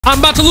I'm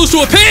about to lose to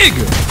a pig.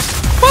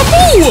 My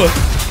boo.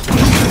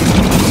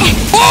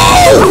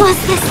 Oh! Was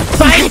this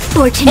good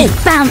fortune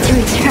is bound to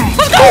return?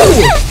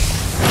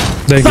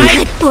 Let's go.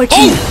 Good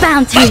fortune is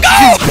bound to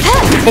return.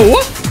 Oh!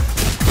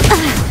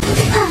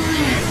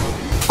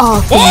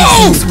 All things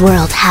in this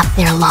world have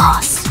their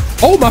loss.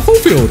 Oh, my full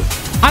field.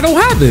 I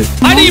don't have it.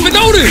 I didn't even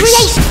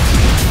notice.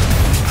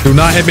 Do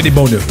not have any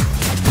bonus.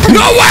 No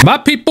way! My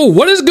people,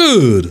 what is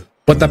good?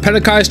 With the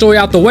Honkai story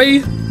out the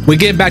way, we're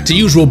getting back to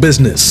usual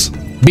business.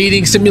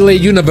 Beating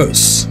Simulated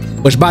Universe.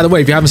 Which, by the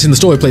way, if you haven't seen the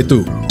story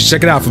playthrough,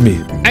 check it out for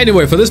me.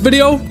 Anyway, for this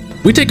video,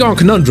 we take on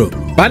Conundrum.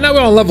 By now, we're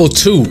on level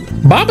 2. But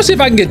I'm gonna see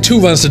if I can get 2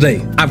 runs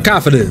today. I'm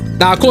confident.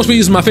 Now, of course, we're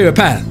using my favorite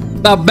path.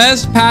 The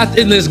best path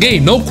in this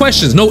game. No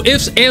questions, no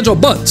ifs, ands, or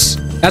buts.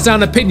 That's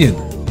not an opinion.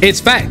 It's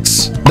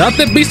facts.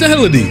 Nothing beats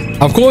agility.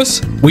 Of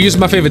course, we're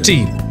using my favorite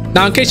team.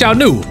 Now, in case y'all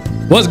new,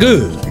 what's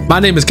good? My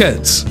name is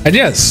Kets. And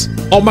yes,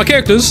 all my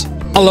characters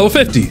are level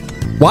 50.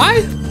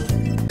 Why?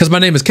 Because my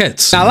name is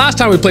Kets. Now, last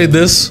time we played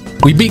this,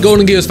 we beat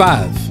Golden Gears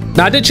 5.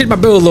 Now, I did change my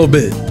build a little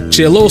bit.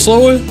 She a little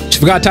slower, she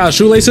forgot to tie her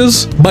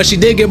shoelaces, but she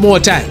did get more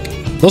attack.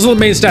 Those are the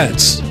main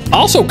stats. I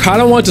also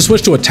kind of wanted to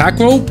switch to attack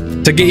rope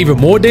to get even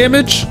more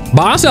damage,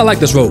 but honestly, I like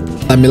this rope.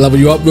 Let me level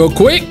you up real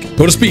quick.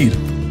 Go to speed.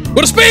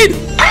 Go to speed!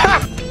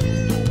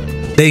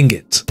 Dang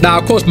it. Now,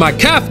 of course, my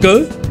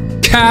Kafka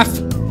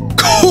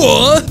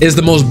is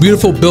the most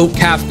beautiful built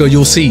Kafka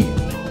you'll see.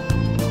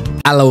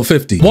 At level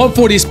 50.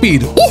 140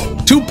 speed.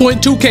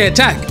 2.2k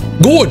attack.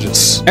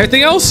 Gorgeous.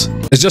 Everything else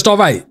is just all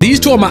right. These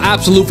two are my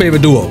absolute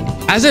favorite duo.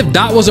 As if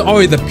that wasn't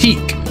already the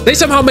peak, they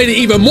somehow made it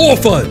even more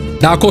fun.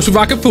 Now, of course, we're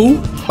rocking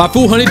Foo. My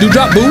Foo Honey Do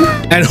Drop Boo.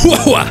 And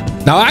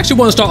now, I actually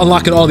want to start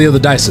unlocking all the other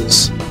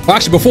dices. Well,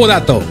 actually, before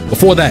that, though.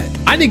 Before that,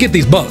 I need to get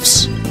these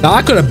buffs. Now,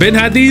 I could have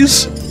had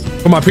these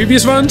from my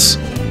previous runs.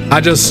 I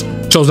just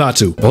chose not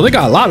to. Well, they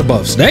got a lot of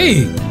buffs.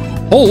 Dang.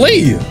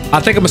 Holy. I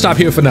think I'm gonna stop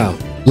here for now.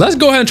 Let's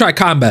go ahead and try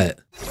combat.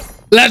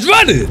 Let's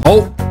run it.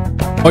 Oh,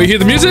 you hear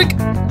the music?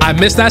 I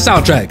missed that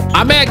soundtrack.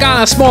 I may have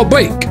gotten a small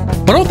break,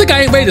 but I don't think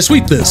I ain't ready to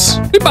sweep this.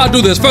 We about to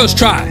do this first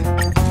try.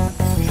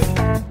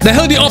 The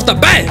hell did off the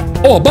bat?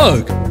 Oh, a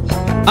bug.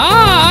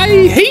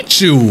 I hate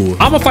you.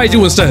 I'm gonna fight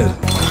you instead.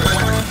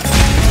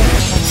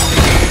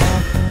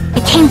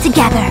 It came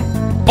together.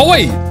 Oh,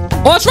 wait.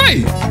 Oh, that's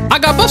right. I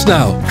got buffs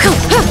now.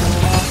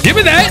 Give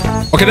me that.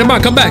 Okay, never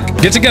mind. Come back.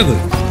 Get together.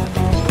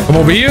 Come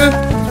over here.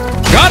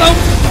 Got him.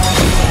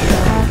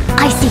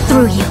 I see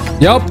through you.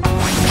 Yup.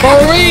 For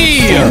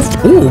real.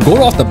 Ooh,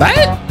 go off the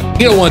bat?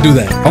 You don't want to do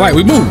that. All right,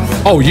 we move.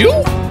 Oh, you?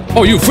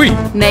 Oh, you free.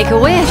 Make a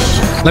wish.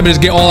 Let me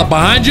just get all up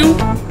behind you.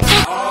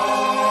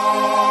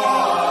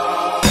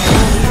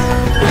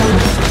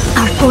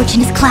 Our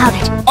fortune is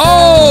clouded.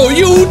 Oh,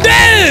 you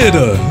did.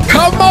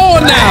 Come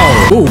on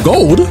now. Ooh,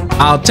 gold.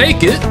 I'll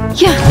take it.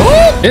 Yeah.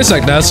 Oh,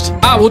 insect nest.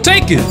 I will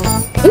take it.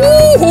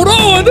 Ooh, hold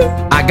on.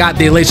 I got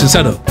the elation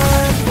setup.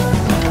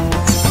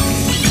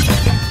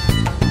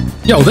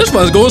 Yo, this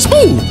one's going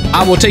smooth.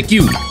 I will take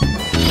you.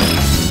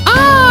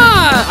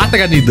 I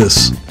think I need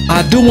this.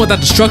 I do want that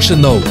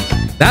destruction though.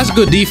 That's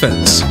good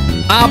defense.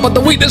 But the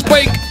weakness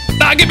break.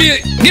 Nah, give me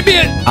it. Give me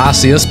it. I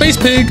see a space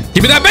pig.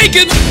 Give me that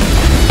bacon.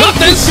 Got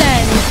this.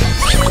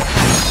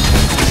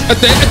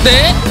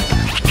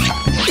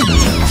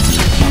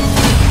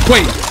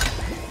 Wait,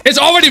 it's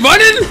already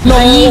running? No.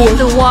 Beneath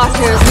the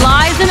waters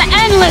lies an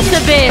endless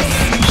abyss.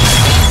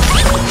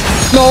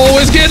 No,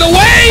 it's getting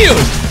away.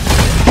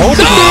 Oh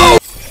no.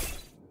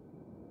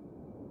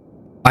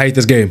 I hate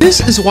this game. This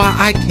is why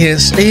I can't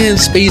stand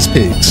space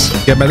pigs.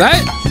 Get me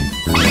that?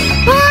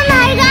 Oh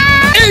my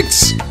god!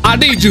 X! I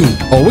need you.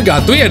 Oh, we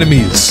got 3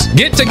 enemies.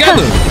 Get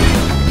together.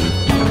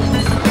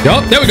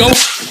 Yup, there we go.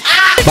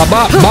 Bop,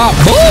 bop, bop,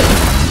 boop.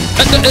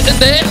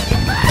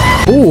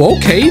 Oh,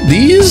 okay.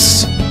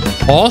 These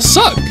all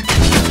suck.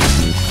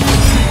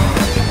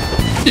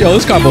 Yo,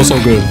 this combo's so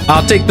good.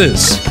 I'll take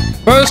this.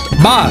 First,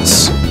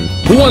 boss.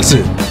 Who wants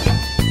it?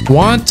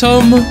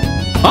 Quantum.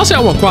 I'll say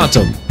I want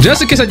Quantum.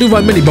 Just in case I do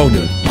run mini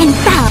boner.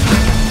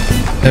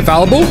 Infallible.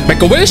 Infallible?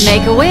 Make a wish?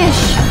 Make a wish.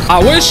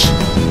 I wish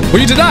for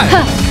you to die.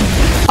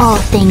 All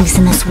things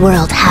in this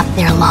world have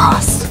their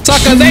loss.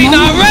 Sucker, they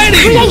not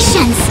ready!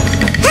 Creations!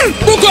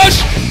 Boo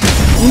crush!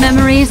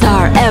 Memories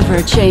are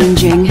ever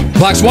changing.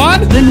 Black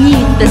Swan?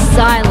 Beneath the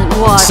silent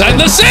water Send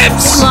the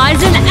sips!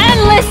 lies an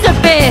endless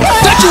abyss.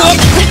 Set you up!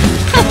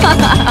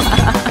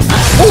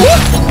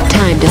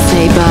 Time to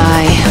say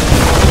bye.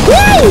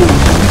 Woo!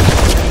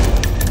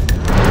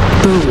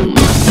 Boom.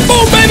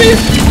 Boom, baby!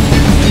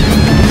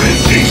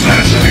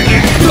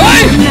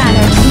 Right?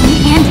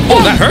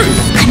 Oh, that hurt.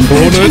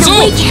 Oh, no, it's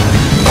all.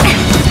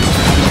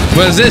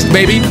 Resist,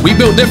 baby. We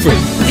built different.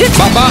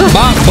 Bop, bop,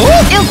 bop, boom.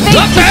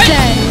 Drop that.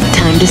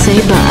 Time to say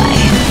bye.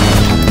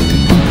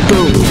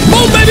 Boom.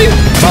 Boom, baby.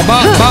 Bop,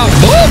 bop, bop,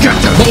 boom.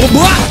 Boom,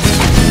 bop.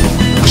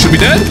 Should be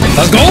dead.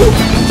 Let's go.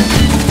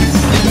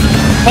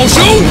 Oh,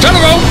 shoot. Turn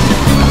around.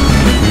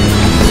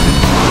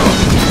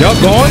 Yup,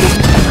 go on.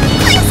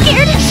 I'm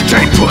scared.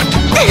 Stay put.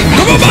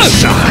 Come on, bud!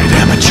 Side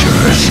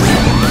amateurs.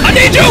 I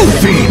need you!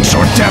 Fiends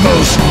or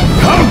devils,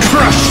 I'll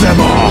crush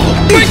them all.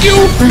 Thank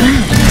you!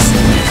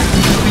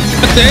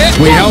 That's it.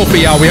 We healthy,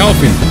 y'all. We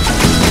healthy.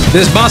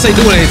 This boss ain't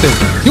doing anything.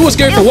 You was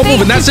scared for one move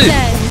and that's it.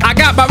 I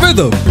got my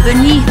rhythm.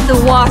 Beneath the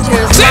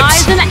waters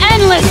lies an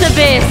endless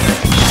abyss.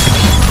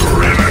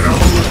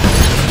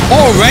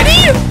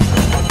 Already?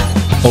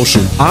 Oh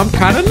shoot. I'm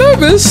kind of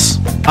nervous.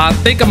 I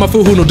think I'm a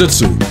Fuhu no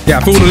Jutsu.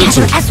 Yeah, Fuhu no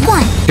Jutsu. As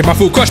one. Get my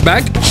food crushed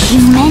back.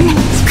 Human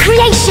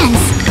creations.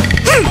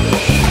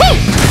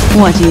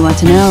 What do you want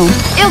to know?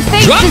 Ill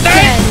fate Drop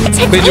that!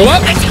 Pick you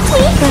up.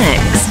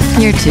 Thanks.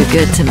 You're too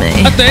good to me.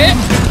 That's it. And then.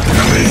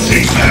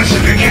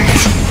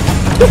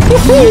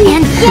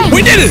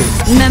 We did it!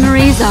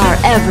 Memories are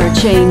ever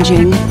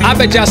changing. I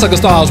bet y'all suck a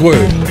Star's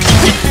word.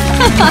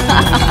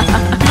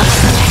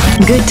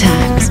 Good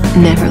times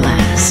never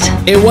last.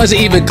 It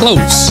wasn't even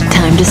close.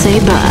 Time to say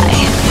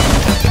bye.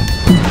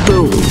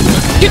 Boom.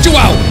 Get you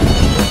out!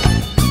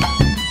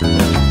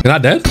 You're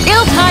not dead?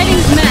 Ill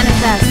tidings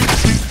manifest.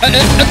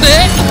 That's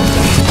it.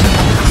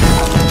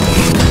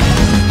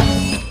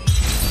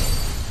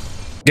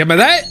 Give me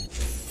that.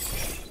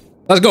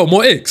 Let's go,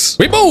 more X.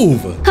 We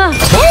move.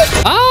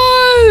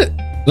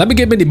 Let me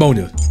get mini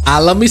boner. I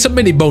love me some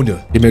mini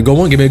boner. Give me a good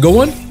one. Give me a good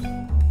one.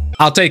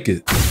 I'll take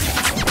it.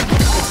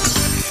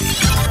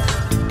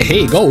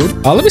 Hey,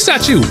 gold. Let me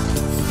start you.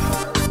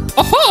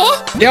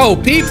 Yo,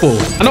 people.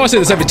 I know I say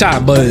this every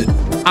time, but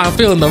I'm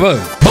feeling the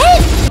run.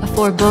 A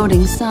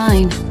foreboding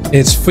sign.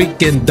 It's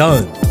freaking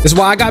done. This is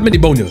why I got mini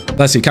boner.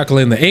 Let's see,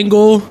 calculating the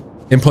angle,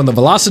 inputting the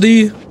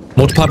velocity,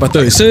 multiply by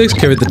 36,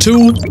 carry the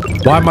 2,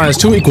 y minus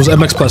 2 equals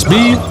mx plus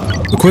b,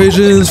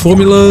 equations,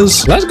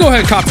 formulas. Let's go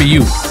ahead and copy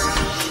you.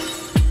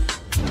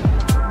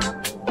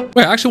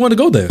 Wait, I actually want to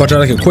go there.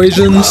 Quadratic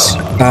equations,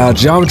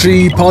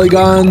 geometry,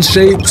 polygons,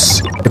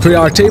 shapes, the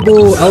periodic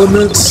table,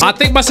 elements. I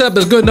think my setup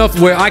is good enough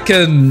where I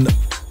can...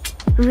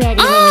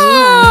 Ready.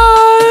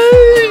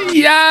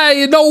 Yeah,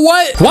 you know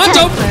what?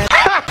 Quantum!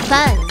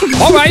 Fun.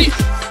 All right.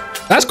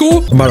 That's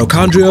cool.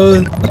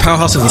 Mitochondria, the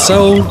powerhouse of the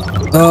cell,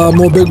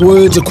 more big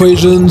words,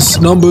 equations,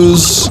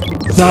 numbers.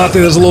 Nah, I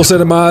think there's a little set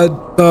in my head.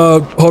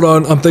 Hold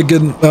on, I'm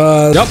thinking,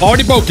 Yep,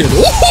 already broken.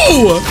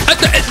 Woohoo!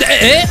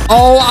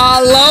 Oh, I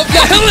love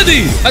the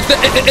ability!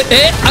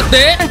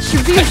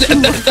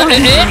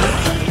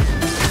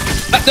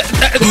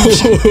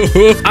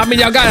 I mean,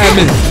 y'all gotta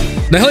admit,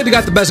 the Hillary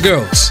got the best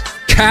girls.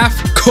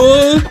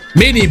 Kafka,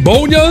 Mini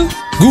Bonya,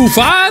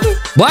 Goofad,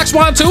 Black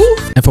Swan 2.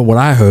 And from what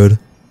I heard,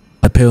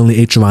 apparently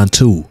Acheron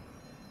 2.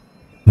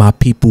 My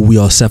people, we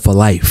are set for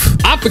life.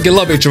 I freaking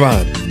love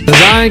Acheron.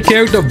 Design,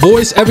 character,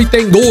 voice,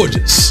 everything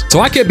gorgeous. So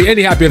I can't be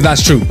any happier if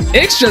that's true.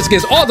 X just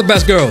gets all the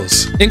best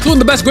girls, including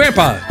the best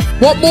grandpa.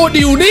 What more do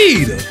you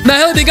need? The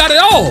hell they got it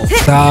all.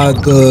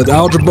 The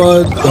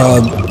algebra,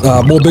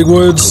 more big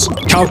words,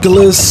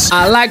 calculus.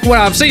 I like what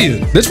I'm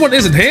seeing. This one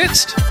is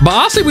enhanced, but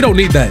I'll say we don't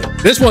need that.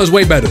 This one is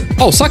way better.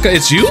 Oh, sucker,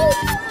 it's you?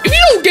 If you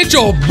don't get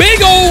your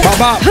big old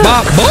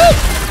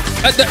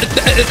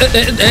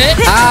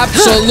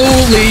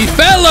absolutely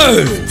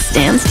fellas.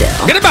 Stand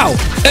still. Get him out.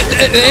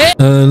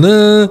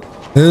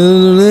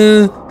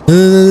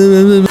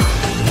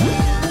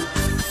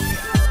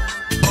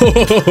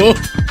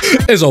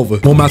 It's over.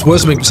 More math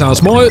words make me sound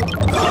smart.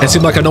 It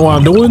seems like I know what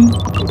I'm doing.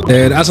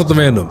 And add something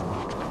random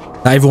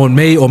that everyone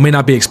may or may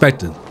not be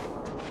expecting.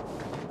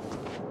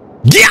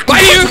 Yeah,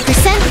 right here.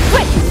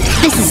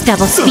 This is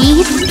double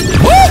speed.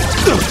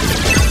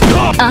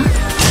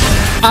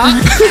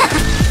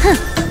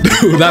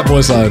 Dude, that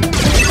voice line.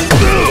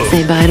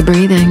 Say bye to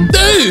breathing.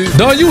 Dude,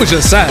 no, you was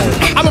just sad.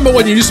 I remember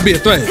when you used to be a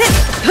threat.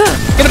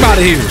 Get him out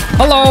of here.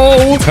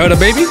 Hello. Heard of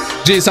baby?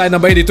 Genius Society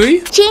number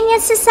 83.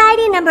 Genius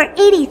Society number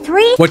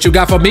 83. What you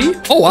got for me?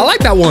 Oh, I like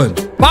that one.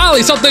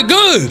 Finally, something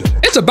good.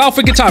 It's about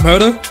freaking time,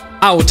 Herder.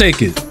 I will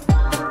take it.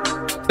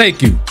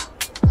 Thank you.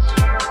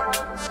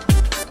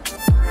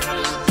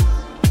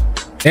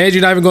 And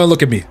you're not even going to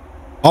look at me.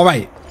 All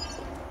right.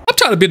 I'm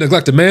trying to be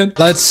neglected, man.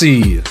 Let's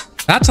see.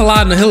 That's a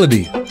lot in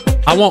agility.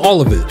 I want all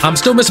of it. I'm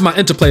still missing my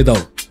interplay,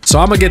 though. So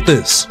I'm going to get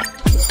this.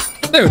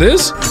 There it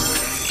is.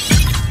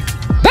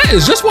 That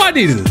is just what I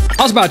needed.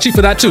 I was about to cheat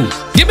for that, too.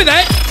 Give me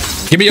that.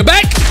 Give me your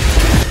back.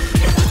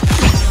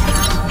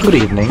 Good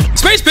evening.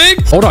 Space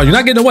Pig. Hold on. You're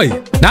not getting away.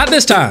 Not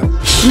this time.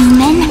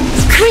 Human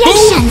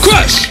creations. Boom,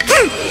 crush.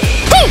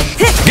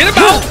 Get him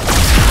out.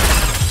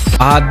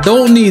 I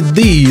don't need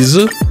these.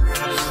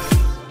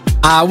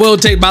 I will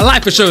take my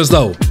life insurance,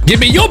 though. Give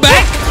me your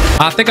back.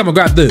 I think I'm gonna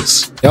grab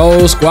this.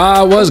 Yo,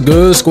 squad, what's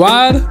good,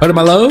 squad? Heard of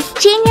my love?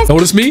 Genius.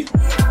 Notice me?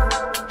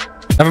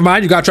 Never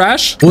mind, you got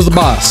trash? Who's the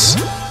boss?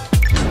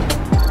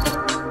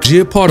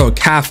 Geopard or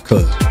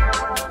Kafka?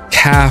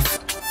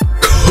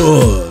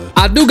 Kafka.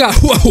 I do got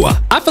hua.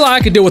 I feel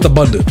like I can deal with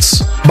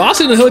abundance. Boss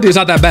in the hoodie is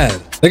not that bad.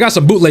 They got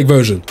some bootleg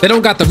version. They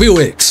don't got the real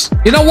X.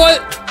 You know what?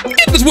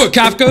 Get this work,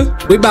 Kafka.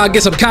 We about to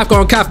get some Kafka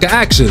on Kafka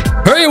action.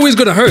 Hurry always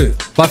gonna hurt.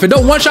 But if it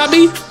don't one-shot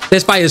me,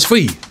 this fight is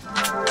free.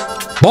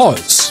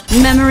 Bars.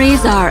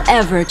 Memories are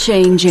ever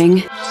changing.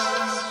 Get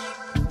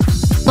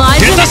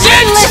the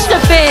endless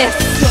abyss.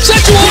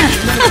 Set you up.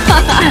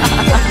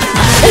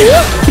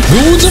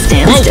 Rules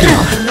Stand broken.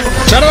 still.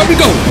 Shut up and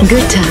go.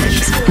 Good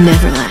times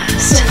never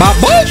last. My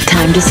boy.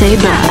 Time to say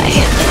bye.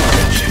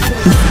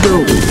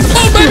 Boom.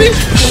 Oh, baby.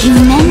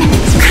 Human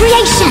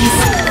creations.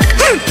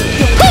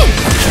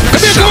 Come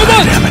here, come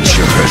on.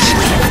 Amateurs.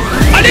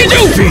 I need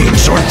you.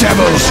 Fiends or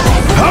devils,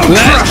 I'll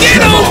Let's crush get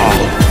them 'em. all.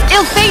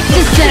 Ill fate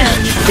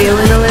descends.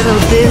 Feeling a little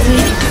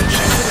dizzy?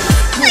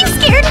 I'm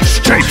scared.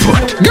 Stay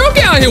put. Girl,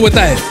 get out here with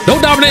that.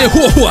 Don't dominate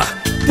hua.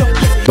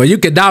 But you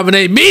can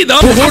dominate me, though.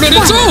 Hold it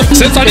too.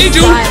 Since I need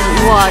you.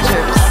 Silent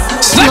waters.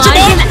 Snatch him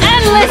Lies up. an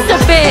endless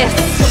abyss.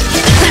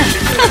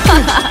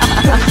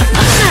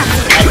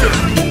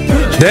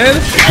 Dead,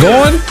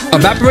 gone,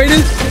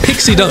 evaporated,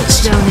 pixie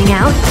dust. Zoning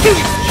out.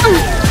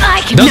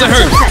 I can Doesn't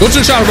hurt. Go to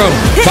the shower room.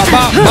 Bop,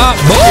 bop, bop,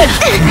 boom.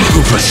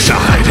 Move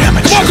aside, Come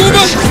on, Kuma.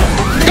 amateurs.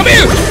 Come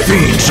here.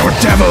 Fiends or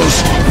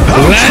devils,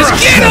 I'll Let's crush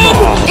get them 'em.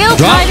 all. Ill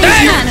Drop tidings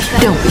that.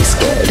 manifest. Don't be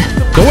scared.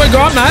 Don't worry,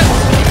 girl. I'm not.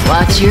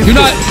 Watch your You're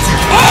not. feet.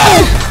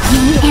 Oh!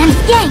 Yin and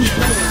yang.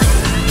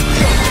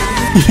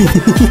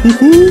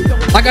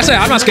 Like I said,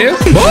 I'm not scared.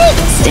 Boom.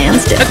 Stand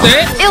still. That's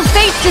it. Ill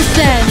fate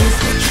descends.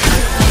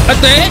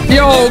 That's it.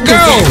 Yo,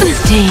 girl.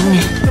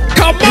 Sting.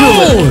 Come A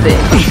little on. bit.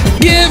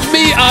 Give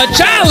me a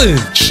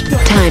challenge.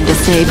 Time to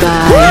say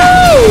bye.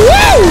 Woo!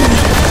 Woo!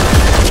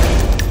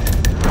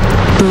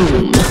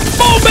 Boom.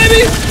 Come on,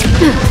 baby.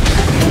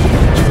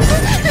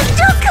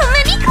 Don't come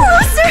any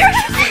closer.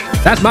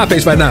 That's my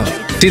face right now.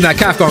 Seeing that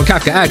Kafka on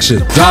Kafka action.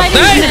 Drop Tidings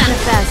that.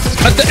 manifest.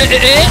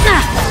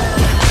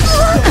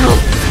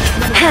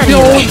 How do Yo,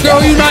 you like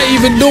girl, you're not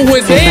even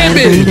doing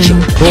damage.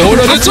 Hold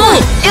on, it's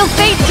up. Ill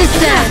fate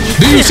descends.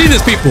 Do you see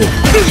this, people?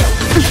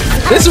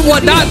 This is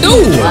what not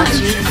do. Watch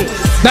your feet.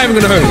 Not even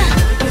gonna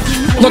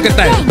hurt. Look at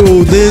that.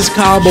 Dude, this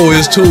combo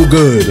is too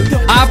good.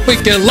 I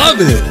freaking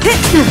love it.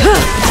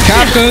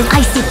 Kafka,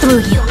 I see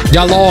through you.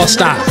 y'all all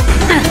stop.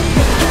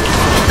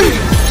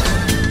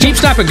 Keep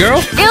stopping, girl.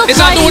 Ill It's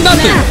not doing tidings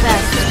nothing.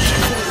 manifest.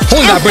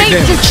 Holy Ill God, break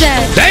fate damage.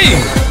 descends. Dang.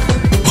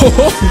 Go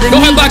ahead,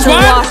 Beneath Black the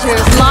Swan. waters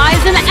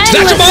lies an Snatch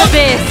 'em endless up.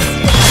 abyss.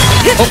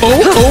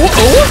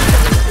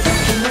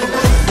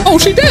 Oh,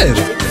 she dead.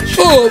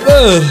 Oh,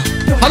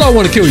 how do I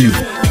want to kill you?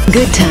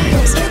 Good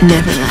times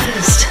never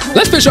last.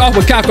 Let's finish off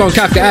with Kafka on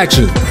Kafka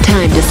action.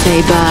 Time to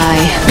say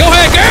bye. Go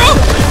ahead, girl.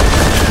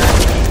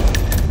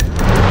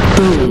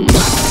 Boom.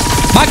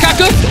 My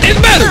Kafka is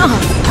better.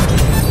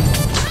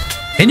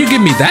 Can you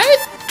give me that?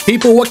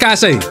 People, what can I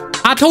say?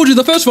 I told you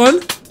the first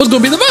one was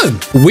going to be the fun.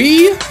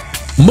 We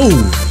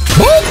move.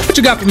 Boom. What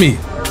you got for me?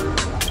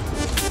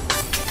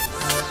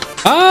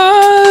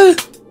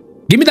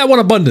 Give me that one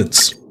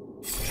abundance.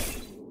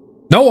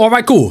 No? All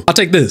right, cool. I'll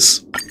take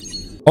this.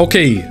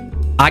 Okay.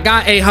 I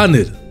got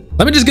 800.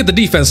 Let me just get the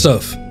defense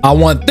stuff. I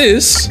want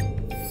this.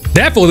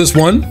 Therefore, this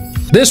one.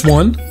 This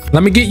one.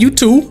 Let me get you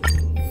two.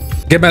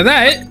 Get by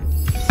that.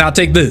 I'll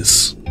take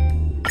this.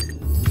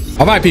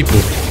 All right, people.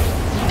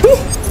 Woo.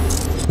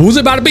 Who's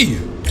it about to be?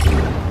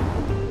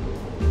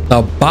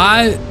 The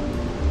bot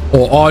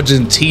or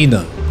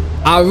Argentina?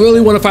 I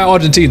really want to fight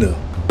Argentina.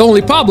 The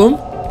only problem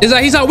is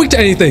that he's not weak to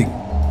anything.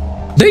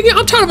 Dang it,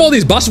 I'm tired of all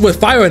these bosses with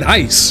fire and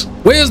ice.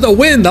 Where's the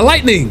wind, the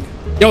lightning?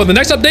 Yo, in the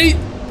next update,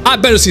 I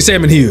better see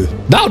Salmon here.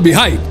 That would be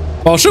hype.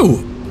 Oh,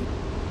 shoot.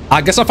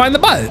 I guess I'll find the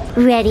bot.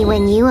 Ready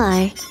when you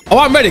are. Oh,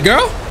 I'm ready,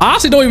 girl. I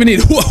honestly don't even need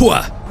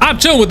hua. I'm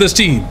chilling with this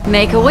team.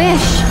 Make a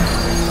wish.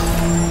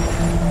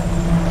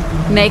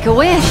 Make a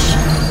wish.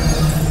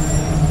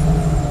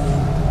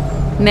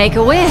 Make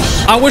a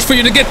wish. I wish for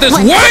you to get this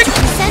 100% work.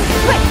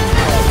 quick.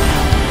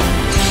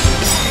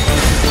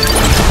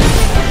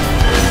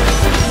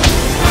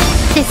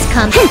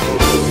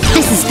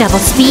 This is double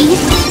speed.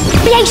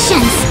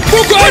 Creations.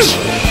 Oh, gosh.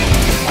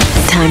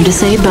 Time to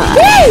say bye.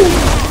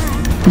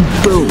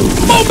 Boom.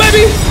 Oh,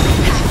 baby.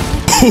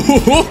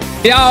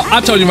 Yeah,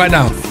 I'm telling you right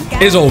now,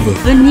 it's over.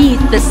 Beneath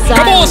the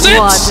Come on,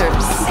 silent Sips.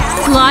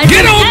 waters lies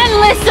Get an 'em.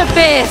 endless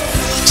abyss.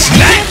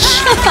 Snatch.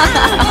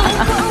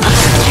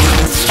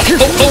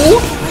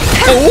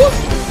 Oh.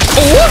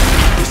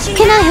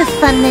 Can I have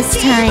fun this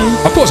time?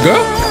 Of course, girl.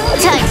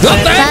 Time Got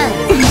for that?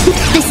 fun.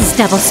 This is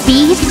double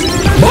speed.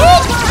 Oh.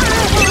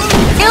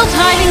 Ill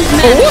tidings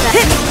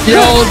manifest.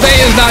 Yo, they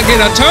is not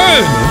getting a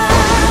turn.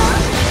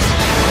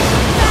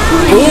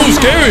 Oh,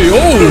 scary.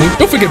 Oh,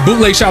 don't forget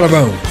bootleg shot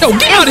around. Yo,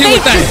 get out of here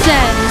with Fate that.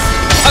 descends.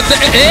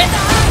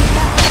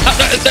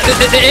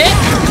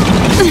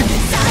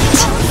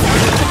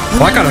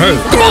 Oh, I kinda hurt.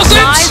 Come on, Lies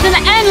Sips. an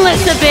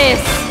endless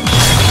abyss.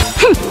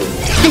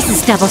 This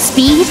is double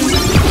speed.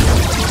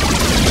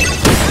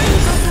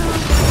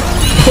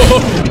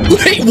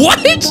 Wait, what?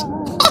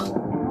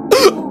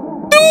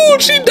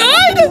 Dude, she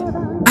died?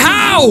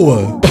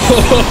 How?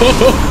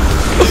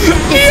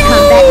 This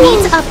combat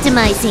needs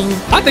optimizing.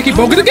 I think he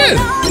broke it again.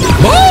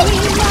 Oh.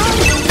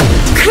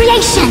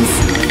 Creations.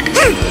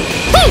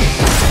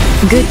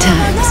 Good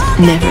times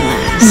never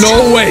last.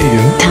 No way.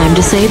 Time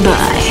to say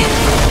bye.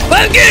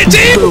 Let's get it,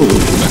 team. Boom.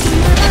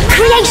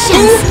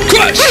 Creations.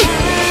 Crush.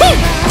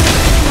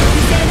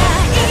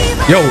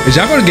 Yo, is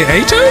y'all gonna get a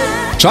turn?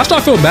 Should I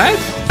start feeling bad?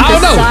 I don't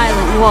know.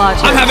 Silent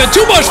waters. I'm having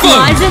too much fun.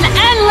 Lies an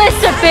endless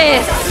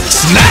abyss.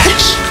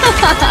 Snatch!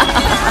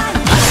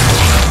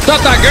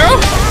 Stop that,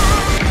 girl.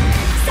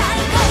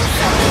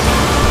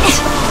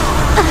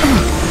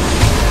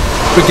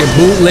 Freaking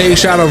bootleg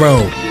shadow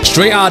roll.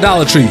 Straight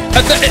idolatry.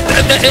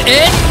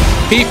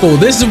 People,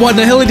 this is what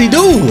the hell did he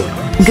do?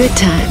 Good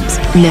times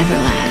never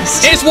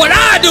last. It's what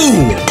I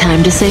do.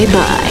 Time to say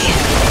bye.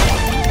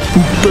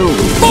 Boom.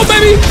 Oh,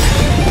 baby.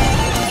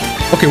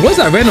 Okay, what's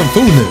that random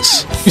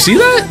foodness? You see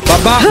that?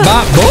 Bop, bop,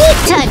 bop, boop.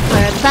 Time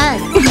for a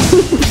buzz.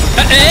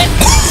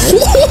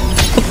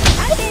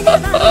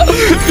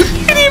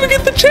 Didn't even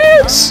get the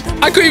chance.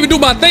 I couldn't even do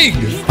my thing.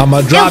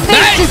 I'ma drop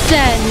that.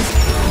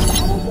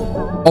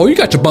 Oh, you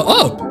got your butt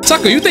up.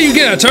 Sucker, you think you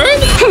get a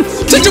turn?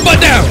 Sit your butt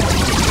down.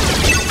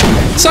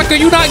 Sucker,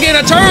 you not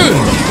getting a turn.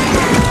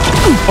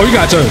 Oh, you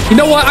got a turn. You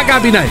know what? I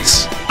gotta be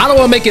nice. I don't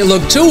want to make it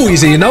look too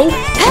easy, you know?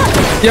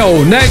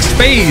 Yo, next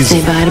phase. Say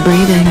bye to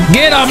breathing.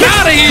 Get him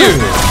out of here.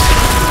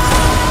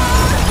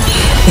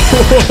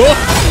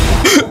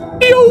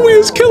 Yo,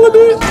 Wiz killing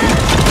it.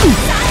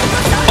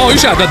 Oh, you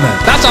should have done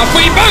that. That's our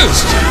free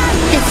burst.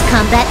 This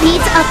combat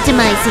needs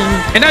optimizing.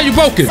 And now you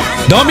broke it,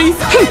 dummy.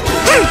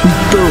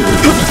 Boom.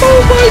 Oh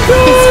my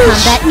This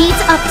gosh. combat needs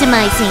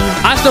optimizing.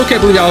 I still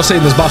can't believe y'all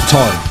saying this boss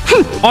hard.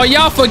 Are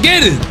y'all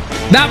forgetting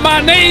that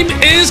my name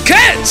is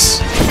Cats?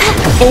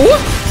 Oh.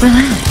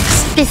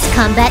 Relax. This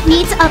combat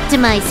needs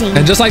optimizing.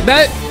 And just like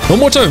that, no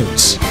more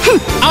turns.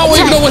 I don't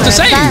even know what to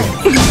say.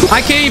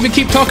 I can't even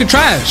keep talking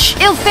trash.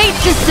 Ill fate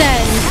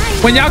descends.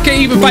 When y'all can't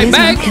even fight Please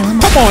back. don't kill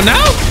him. Come on now.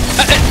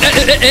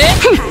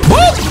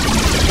 Boop.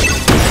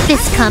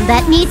 This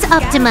combat needs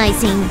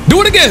optimizing.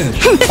 Do it again.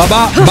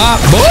 Bop, bop,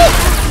 boop.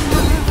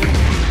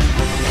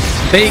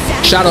 Fake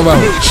shadow roll.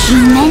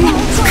 Human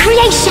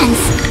creations.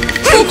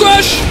 Full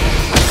crush.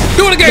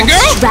 Do it again, Your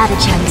girl.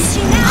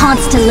 stratagems,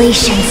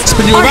 constellations,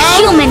 Spin you or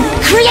around. human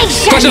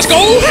Crush creations. your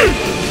skull.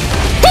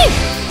 Boop.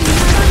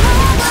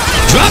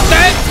 Drop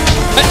that.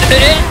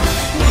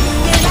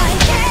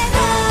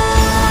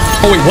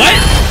 Oh, wait, what?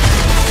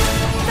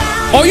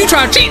 Oh, you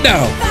trying to cheat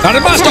now? Not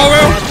in my story.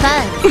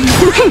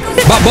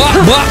 Blah, blah,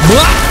 blah,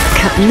 blah.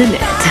 Cutting the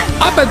net.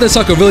 I bet this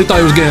sucker really thought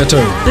he was getting a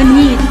turn.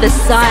 Beneath the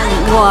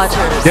silent waters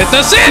Get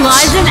the lies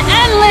sense. an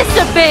endless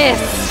abyss.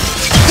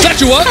 Set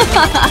you up.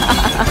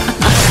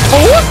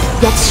 Oh,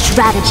 Yet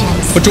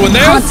stratagems, Put you in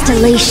there.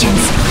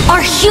 constellations,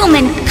 or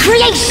human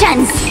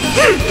creations.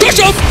 crush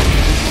up.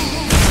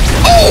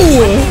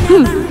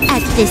 Oh,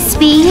 At this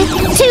speed,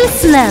 too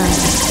slow.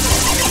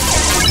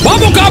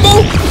 wobble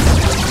combo.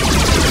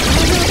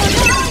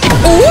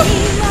 Oh,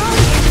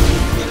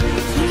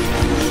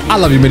 I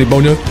love you, Mini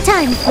Bonya.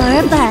 Time for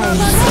a buzz.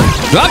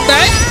 Drop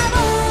that.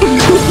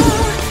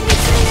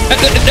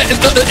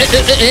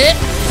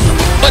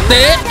 What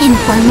there?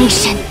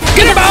 Information.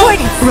 Get him out.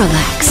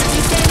 Relax.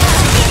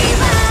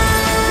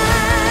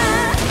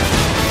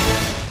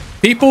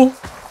 People,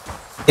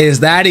 it's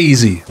that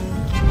easy.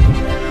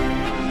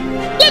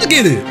 Let's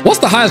get it. What's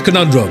the highest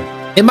conundrum?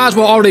 It might as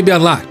well already be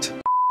unlocked.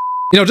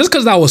 You know, just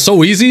because that was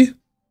so easy,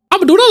 I'm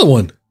gonna do another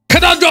one.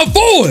 Conundrum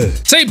 4.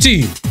 Same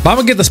team, but I'm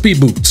gonna get the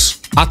speed boots.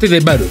 I think they're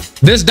better.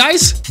 This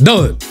dice,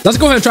 done. Let's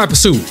go ahead and try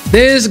Pursuit.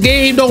 This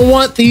game don't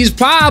want these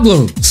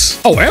problems.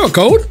 Oh, error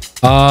code?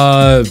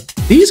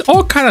 These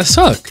all kind of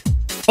suck.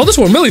 Oh, this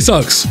one really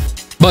sucks,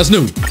 but it's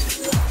new.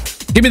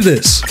 Give me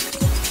this.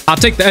 I'll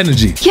take the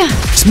energy. Yeah.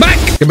 Smack!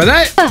 Give me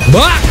that.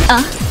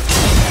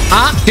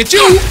 Get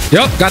you.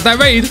 Yep, got that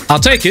raid. I'll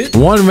take it.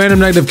 One random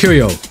negative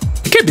curio.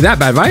 It can't be that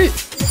bad, right?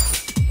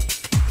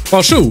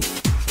 Well, shoot.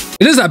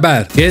 It is that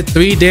bad. Get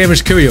 3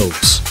 damaged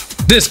curios.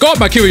 Discard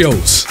my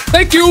curios.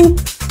 Thank you.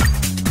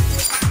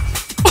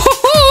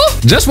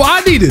 Just what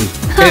I needed.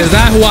 Is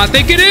that who I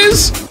think it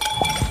is?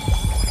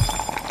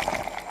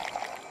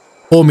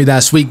 Pour me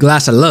that sweet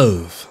glass of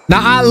love.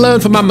 Now I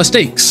learned from my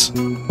mistakes.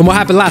 From what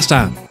happened last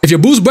time. If your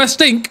boo's breath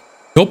stink,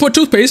 don't put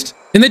toothpaste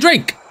in the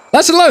drink.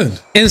 Lesson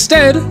learned.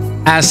 Instead,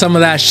 add some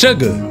of that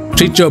sugar.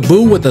 Treat your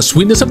boo with the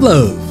sweetness of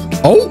love.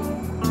 Oh,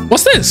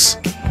 what's this?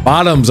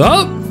 Bottoms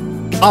up?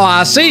 Oh,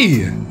 I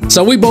see.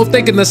 So we both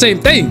thinking the same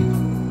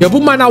thing. Your boo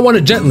might not want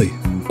it gently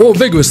or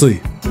vigorously.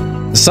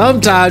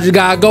 Sometimes you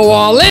gotta go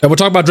all in. And we're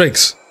talking about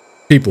drinks.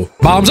 People,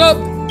 bottoms up.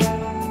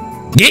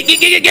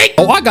 Get.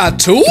 Oh, I got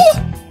 2?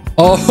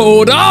 Oh,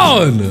 hold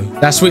on.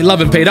 That sweet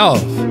loving paid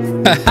off.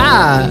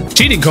 Haha.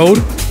 Cheating code.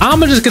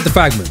 I'ma just get the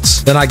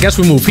fragments. Then I guess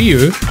we move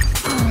here.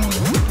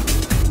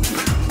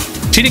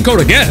 Cheating code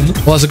again?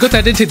 Well, it's a good thing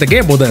I didn't take the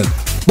gamble then.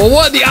 But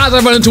what are the odds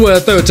I run into it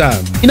a 3rd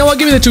time? You know what?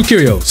 Give me the 2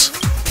 curios.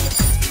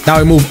 Now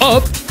we move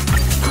up.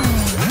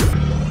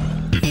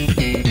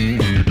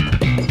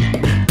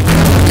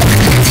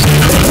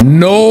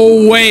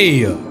 No way.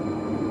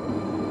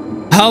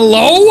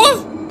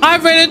 Hello? I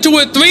ran into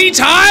it 3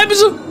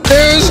 times?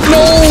 There's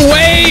no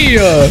way.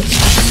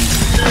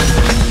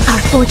 Our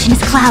fortune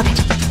is clouded.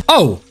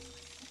 Oh.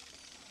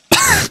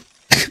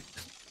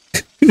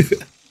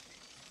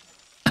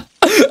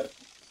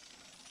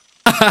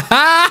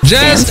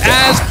 Just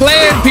as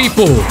planned,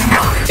 people.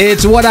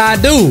 It's what I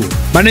do.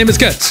 My name is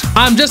Kets.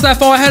 I'm just that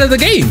far ahead of the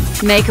game.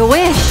 Make a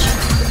wish.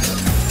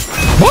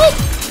 What?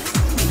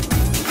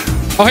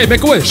 Oh, hey,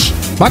 make a wish.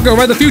 My girl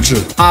read the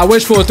future. I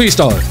wish for a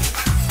 3-star.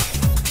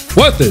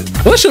 Worth it.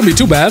 Well, it shouldn't be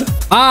too bad.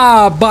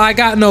 Ah, but I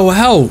got no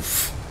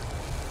health.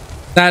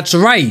 That's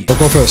right. Don't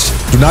go first.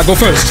 Do not go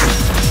first.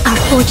 Our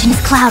fortune is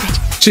clouded.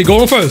 She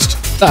going first.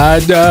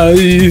 Hold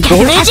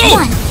on, so.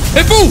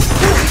 Hey, boo.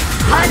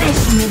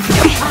 Punishment of the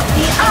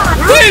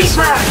Please.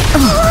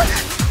 unreaper.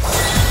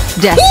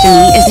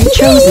 Destiny isn't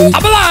chosen.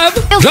 I'm alive.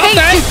 You'll Drop face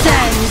that.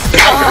 descends.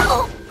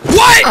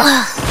 What?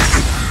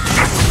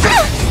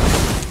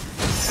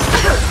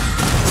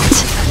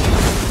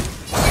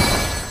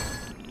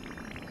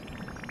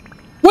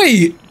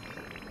 Wait.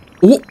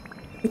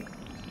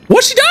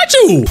 What she died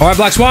to? All right,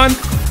 Black Swan.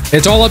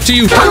 It's all up to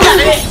you.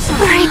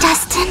 Sorry,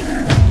 Dustin.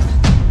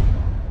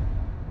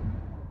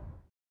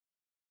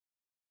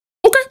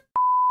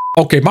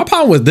 Okay, my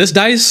problem with this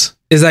dice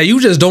is that you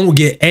just don't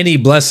get any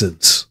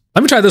blessings.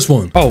 Let me try this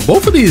one. Oh,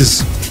 both of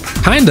these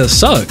kind of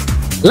suck.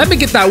 Let me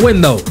get that win,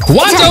 though.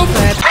 Quantum!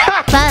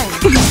 Fun.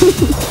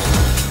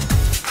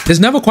 It's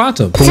never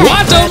quantum.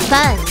 Quantum!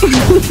 Fun.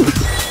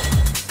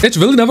 It's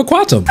really never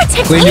quantum.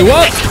 Clean you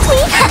up.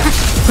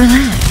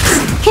 Relax.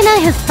 Can I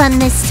have fun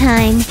this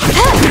time?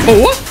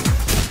 Oh, what?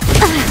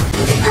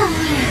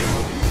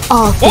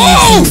 All things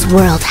in this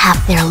world have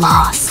their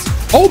loss.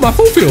 Oh, my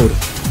full field.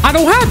 I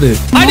don't have it.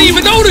 I didn't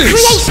even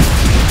notice.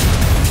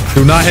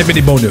 Do not have any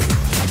bonus.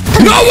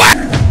 No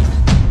way!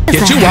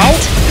 Get you out.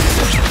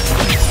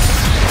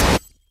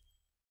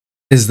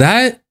 Is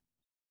that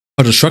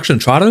a destruction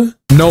trotter?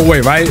 No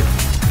way, right?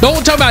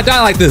 Don't tell me I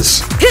die like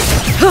this.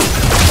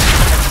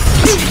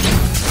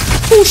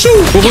 Oh,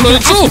 shoot. We're going to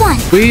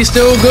the We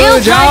still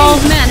good, y'all.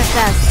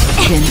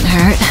 Manifest. Didn't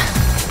hurt.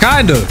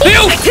 Kinda.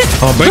 Heal.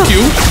 I'll break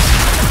you.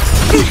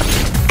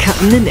 Cut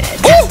in the net.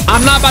 Oh,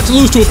 I'm not about to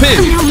lose to a pig.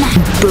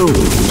 Boom.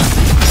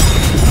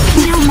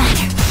 No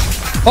matter.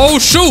 Oh,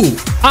 shoot.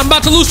 I'm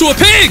about to lose to a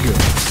pig.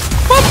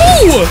 My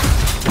boo.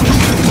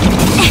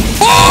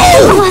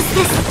 Oh! Was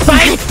this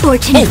good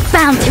fortune is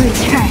bound to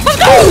return?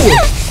 Let's go.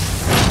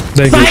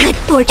 Thank you. Good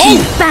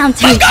fortune is bound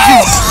to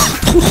return.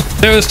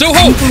 There is still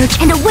hope. Converge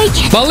and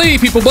awaken.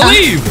 Believe, people,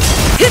 believe.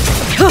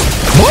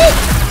 What?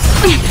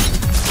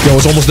 Yo,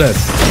 it's almost dead.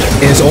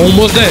 It's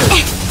almost dead.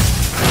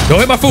 Don't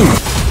hit my food.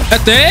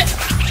 That's it.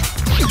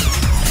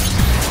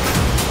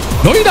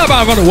 No, you're not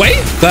about to run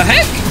away. The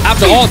heck?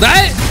 After all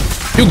that,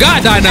 you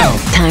gotta die now.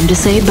 Time to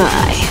say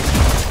bye.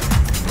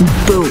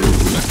 Boom.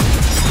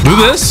 Do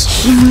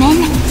this.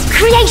 Human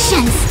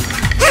creations.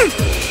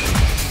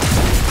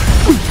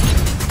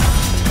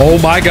 Oh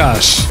my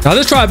gosh. Now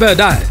this try better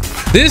die.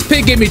 This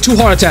pig gave me 2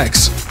 heart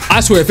attacks. I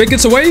swear, if it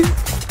gets away,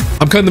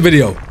 I'm cutting the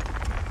video.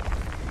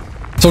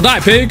 So die,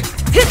 pig.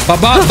 Bop,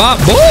 bop, bop,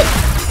 boop.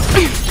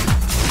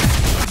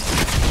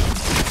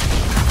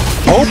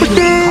 Open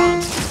it!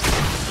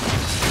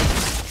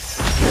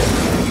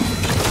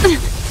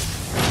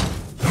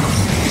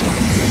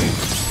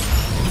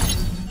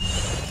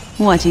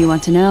 What do you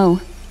want to know?